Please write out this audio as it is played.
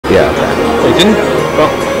didn't. Well,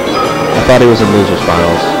 I thought he was in losers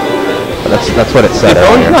finals. But that's what it said. Did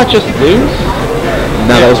Bones not just lose?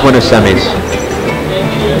 No, that was winner semis.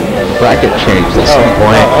 Bracket changed at some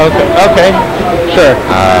point. Okay. Sure.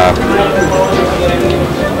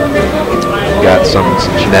 Got some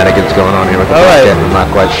shenanigans going on here with the bracket. I'm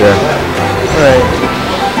not quite sure. Alright.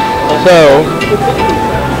 So.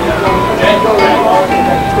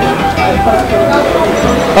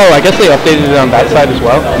 Oh, I guess they updated it on that side as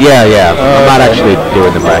well? Yeah. I'm not actually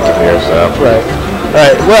doing the bracket here, so. Right.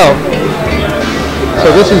 Alright, well. So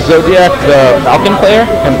this is Zodiac, the Falcon player,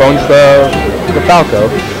 and Bones, the Falco.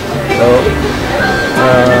 So,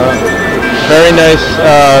 very nice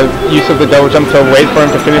use of the double jump to wait for him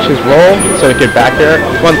to finish his roll, so he could back there.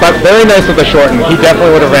 Well, but very nice with the shorten. He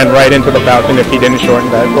definitely would have ran right into the Falcon if he didn't shorten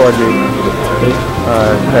that 4G.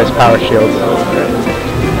 Nice power shield.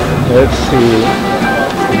 Let's see.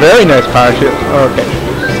 Very nice power shield. Okay.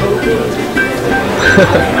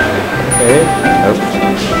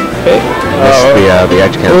 Okay. The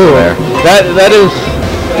edge cancel there. That is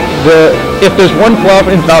if there's one flaw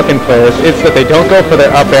in Falcon players, it's that they don't go for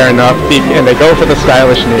their up air enough, and they go for the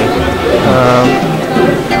stylish knee.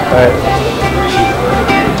 Alright.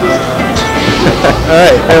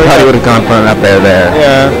 Alright. I thought he would have gone for an up air there.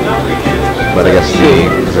 Yeah. But I guess he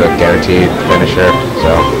is a guaranteed finisher, so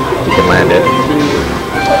he can land it.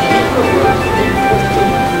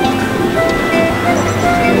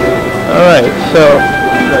 Alright, so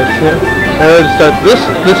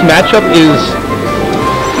this matchup is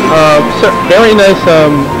very nice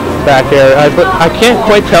back air. I can't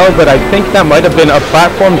quite tell, but I think that might have been a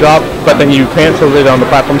platform drop, but then you canceled it on the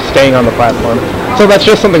platform, staying on the platform. So that's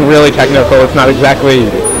just something really technical. It's not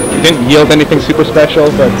exactly, it didn't yield anything super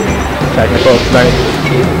special, but technical. It's nice.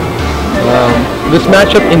 This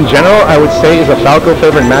matchup in general, I would say, is a Falco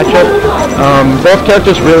favorite matchup. Both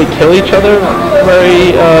characters really kill each other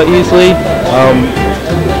very easily,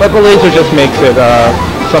 but the laser just makes it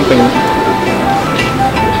something.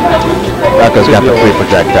 Falco's got the free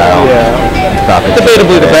projectile. Yeah.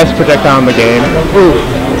 Debatably the best projectile in the game. Ooh.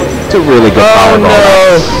 It's a really good power ball.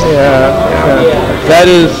 No. Yeah. That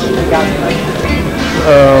is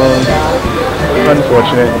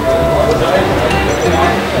unfortunate.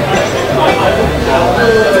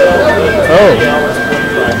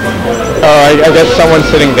 I guess someone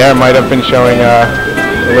sitting there might have been showing a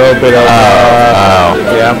little bit of.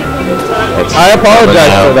 Yeah. I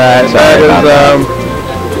apologize for that.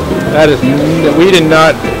 That is. We did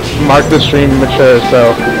not mark the stream mature,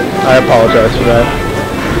 so I apologize for that.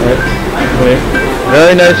 Right.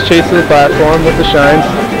 Very nice chase to the platform with the shines.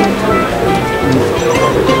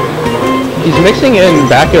 He's mixing in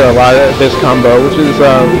back air a lot of this combo, which is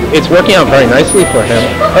it's working out very nicely for him.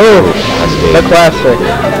 Oh, the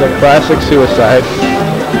classic suicide.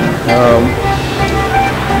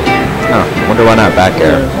 I wonder why not back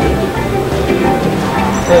air.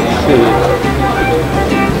 Let's see.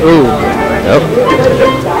 Ooh. Yep.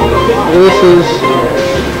 This is.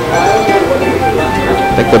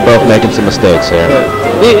 I think they're both making some mistakes here.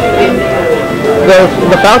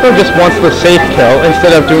 The Falco just wants the safe kill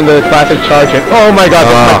instead of doing the classic charge. Oh my god,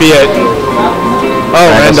 this might be it. Oh,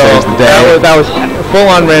 Randall. That was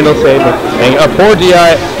full-on Randall saving. A poor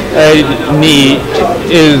DI knee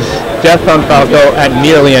is death on Falco at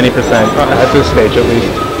nearly any percent, at this stage at least.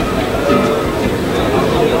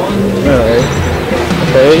 Alright.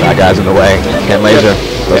 Okay. That guy's in the way. Can't laser.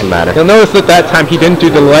 Doesn't matter. You'll notice that time he didn't do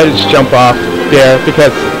the ledge jump off there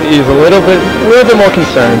because he's a little bit more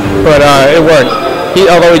concerned, but it worked.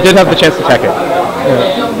 Although he did have the chance to tech it.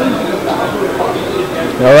 Yeah.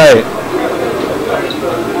 All right.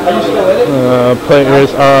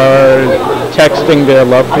 Players are texting their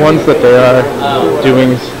loved ones that they are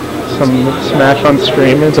doing some Smash on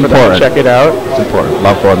stream. It's important. Check it out. It's important.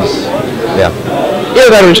 Loved ones. Yeah. Either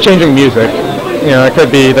that or he's changing music. You know, it could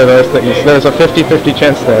be either those things. There's a 50-50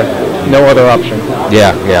 chance there. No other option.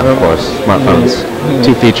 Yeah, of course. Smartphones.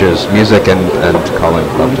 Two features, music and calling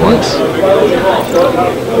loved ones.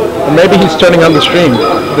 Or maybe he's turning on the stream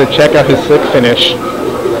to check out his slick finish.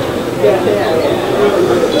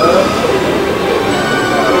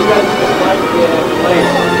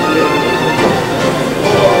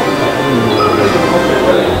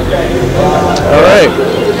 Alright.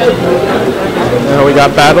 Now we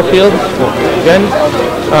got Battlefield again.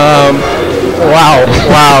 Wow,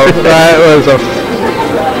 that was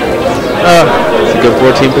it's a good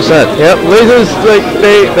 14%. Yep, lasers, like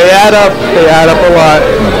they add up a lot.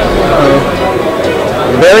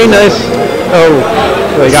 Very nice. Oh,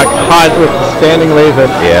 they got caught with the standing laser.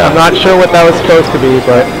 Yeah. I'm not sure what that was supposed to be,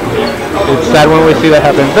 but it's sad when we see that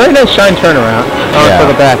happen. Very nice shine turnaround. onto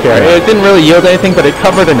the back air. It didn't really yield anything, but it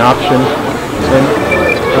covered an option. And,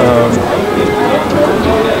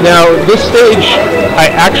 now, this stage, I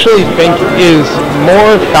actually think is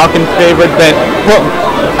more Falcon favored than, well,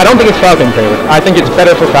 I don't think it's Falcon favored. I think it's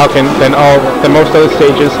better for Falcon than most other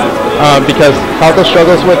stages because Falco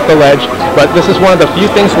struggles with the ledge, but this is one of the few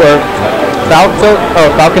things where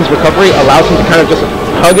Falcon's recovery allows him to kind of just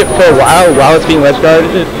hug it for a while it's being ledge guarded.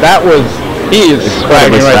 He is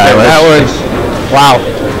swagging right there. That was, wow.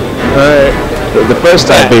 The first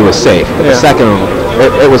time he was safe, but the second one,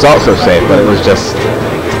 it was also safe, but it was just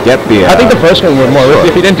get the. I think the first one was more.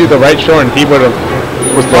 If he didn't do the right short, he would have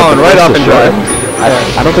fallen right off and drive.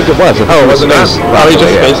 I don't think it was. Oh, was it not? Oh, he just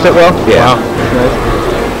spaced it well? Yeah. Wow. Nice.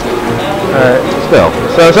 Alright. Still.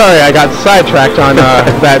 So sorry, I got sidetracked on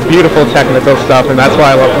that beautiful technical stuff, and that's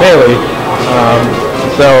why I love Melee.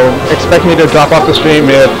 So expect me to drop off the stream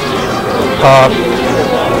if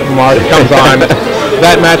Mark comes on.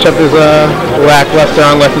 That matchup is lackluster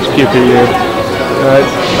unless it's QPU.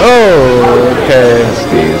 Okay.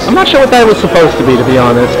 I'm not sure what that was supposed to be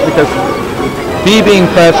honest, because B being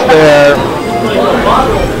pressed there,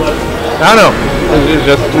 I don't know. It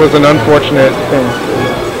just was an unfortunate thing.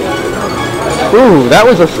 Ooh, that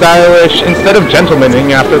was a stylish, instead of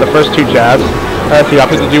gentlemaning after the first two jabs, he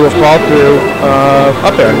opted to do a fall through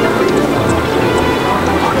up air.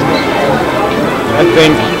 I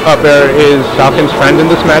think up air is Falcon's friend in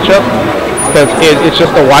this matchup, because it's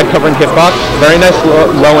just a wide covering hitbox. Very nice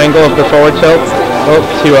low angle of the forward tilt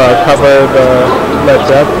to cover the ledge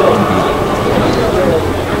grab.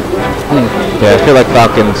 Yeah, I feel like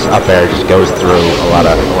Falcon's up air just goes through a lot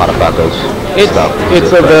of Falco's stuff.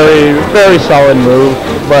 It's a very, very solid move,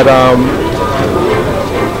 but I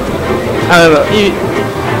don't know.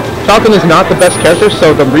 Falcon is not the best character,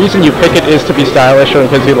 so the reason you pick it is to be stylish or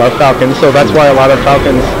because you love Falcon. So that's why a lot of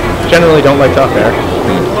Falcons generally don't like up air.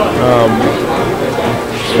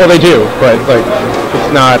 Well, they do, but like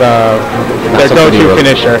it's not their go-to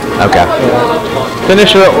finisher. Okay.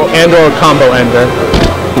 Finisher and/or combo ender.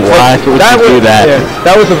 Why would you do that? Yeah,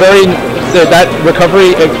 that was a very that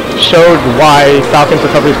recovery showed why Falcon's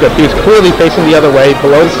recovery is good. He was clearly facing the other way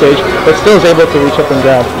below the stage, but still is able to reach up and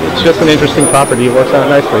grab. It's just an interesting property. It works out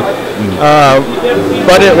nicely.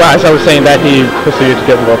 But as I was saying, that he proceeded to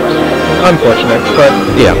get whooped. Unfortunate, but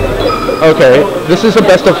yeah. Okay, this is a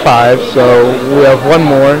best of 5, so we have one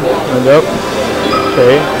more. And up.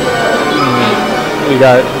 Okay. We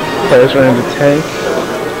got players running the tank.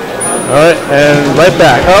 Alright, and right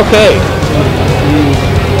back. Okay.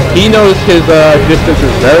 He knows his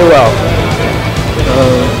distances very well.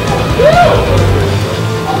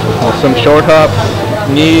 Some short hops,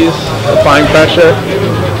 knees, applying pressure.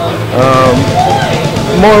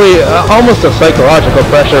 Almost a psychological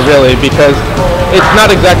pressure, really, because it's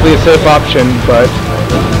not exactly a safe option, but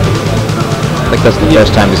I think that's the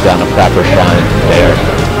first time he's gotten a proper shot there.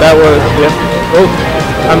 That was, yeah. Oh,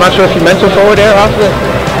 I'm not sure if you mentioned forward air off it.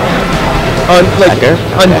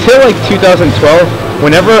 Until like 2012,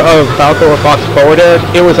 whenever a Falco or Fox forward air,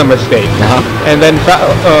 it was a mistake. And then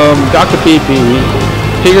Dr. PP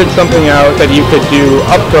figured something out that you could do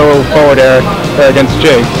up throw forward air against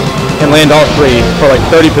jigs and land all three for like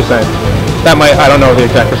 30%. That might, I don't know the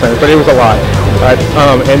exact percentage, but it was a lot. Right?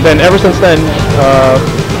 And then ever since then,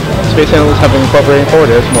 space analysts have been incorporating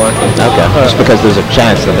forward airs more. Okay. Just because there's a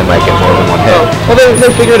chance that they might get more than one hit. Well,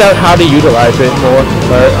 they figured out how to utilize it more.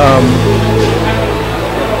 But,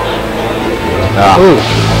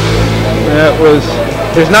 that was,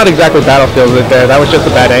 there's not exactly battlefield there. That was just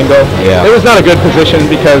a bad angle. Yeah. It was not a good position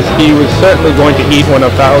because he was certainly going to eat one of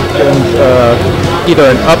Falcon's, either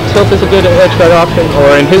an up tilt is a good edge guard option,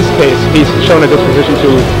 or in his case, he's shown a disposition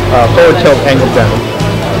to forward tilt angle down.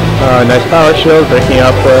 Nice power shield, breaking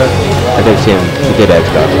up. I did see him. He did edge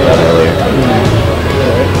guard that earlier.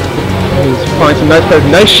 He's applying some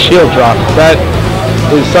nice shield drop. That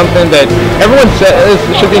is something that everyone says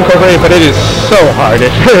should be incorporated, but it is so hard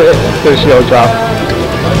to shield drop.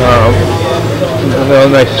 A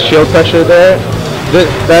little nice shield pressure there.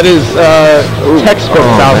 That is textbook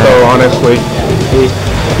Falco, honestly. I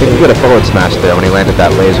think he got a forward smash there when he landed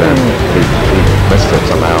that laser. He missed it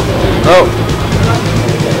somehow. Oh.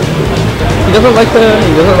 He doesn't like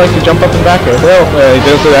to jump up and back air. Well, he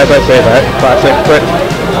does it as I say that. Classic. But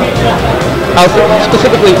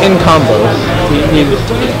specifically in combos,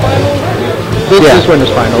 this is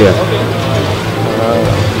winner's final. Yeah.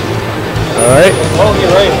 Alright. Oh,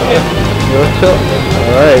 you're right.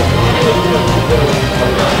 Alright.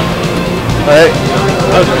 Alright.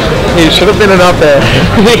 He should have been an up there.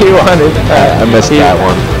 He wanted. I missed that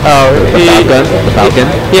one. Oh, The Falcon?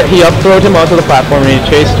 He up throwed him onto the platform and he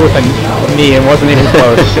chased with a knee and wasn't even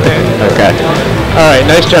close. Okay. All right,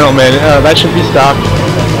 nice gentleman. That should be stopped.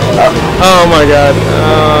 Oh my God.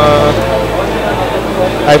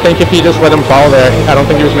 I think if he just let him fall there, I don't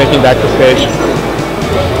think he was making back the stage.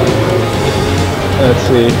 Let's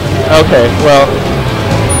see. Okay, well.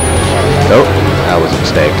 Nope, that was a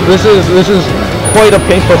mistake. This is quite a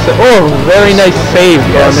painful. Very nice save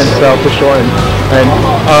on himself to shorten. And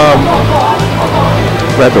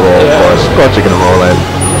Read the roll, of course. Of course you're gonna roll in.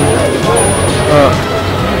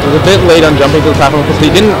 was a bit late on jumping to the platform because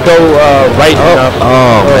he didn't go right enough.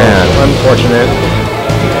 Oh man, unfortunate.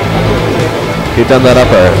 He'd done that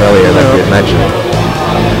up earlier, like you had mentioned.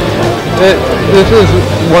 This is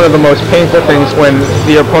one of the most painful things when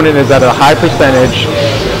the opponent is at a high percentage.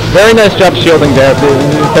 Very nice job shielding there,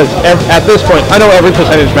 because at this point, I know every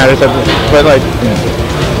percentage matters, but like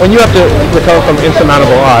when you have to recover from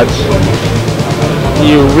insurmountable odds,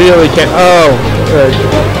 you really can't.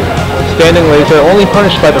 Standing laser only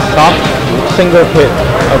punished by the soft single hit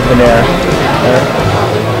of the nair.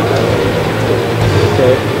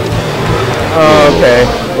 Okay.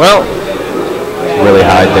 Well. Really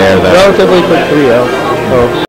high there. Relatively quick 3-0.